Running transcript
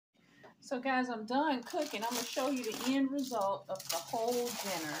So guys, I'm done cooking. I'm going to show you the end result of the whole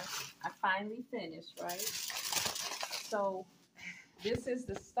dinner. I finally finished, right? So this is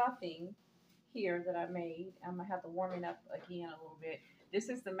the stuffing here that I made. I'm going to have to warm it up again a little bit. This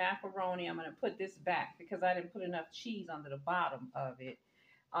is the macaroni. I'm going to put this back because I didn't put enough cheese under the bottom of it.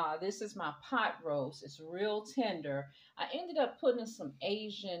 This is my pot roast. It's real tender. I ended up putting some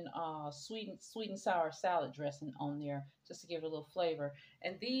Asian sweet and sour salad dressing on there just to give it a little flavor.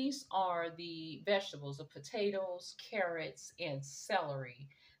 And these are the vegetables, the potatoes, carrots, and celery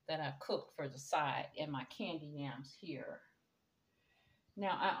that I cooked for the side, and my candy yams here.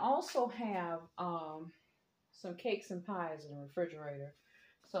 Now I also have some cakes and pies in the refrigerator.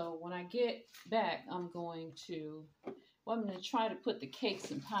 So when I get back, I'm going to try to put the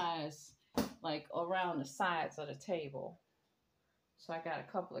cakes and pies like around the sides of the table. So I got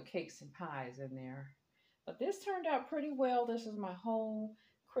a couple of cakes and pies in there. But this turned out pretty well. This is my whole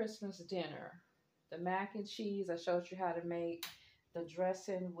Christmas dinner. The mac and cheese, I showed you how to make. The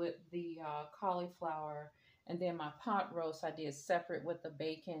dressing with the cauliflower. And then my pot roast, I did separate with the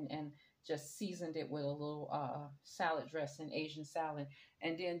bacon and just seasoned it with a little salad dressing, Asian salad.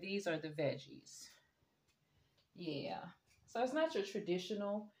 And then these are the veggies. Yeah. So it's not your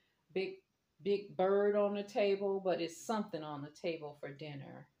traditional big bird on the table, but it's something on the table for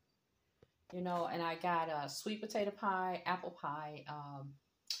dinner. You know, and I got a sweet potato pie, apple pie,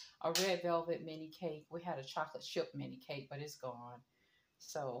 a red velvet mini cake. We had a chocolate chip mini cake, but it's gone.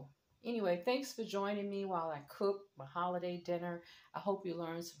 So anyway, thanks for joining me while I cook my holiday dinner. I hope you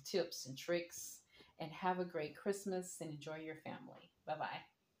learned some tips and tricks, and have a great Christmas and enjoy your family.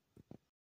 Bye-bye.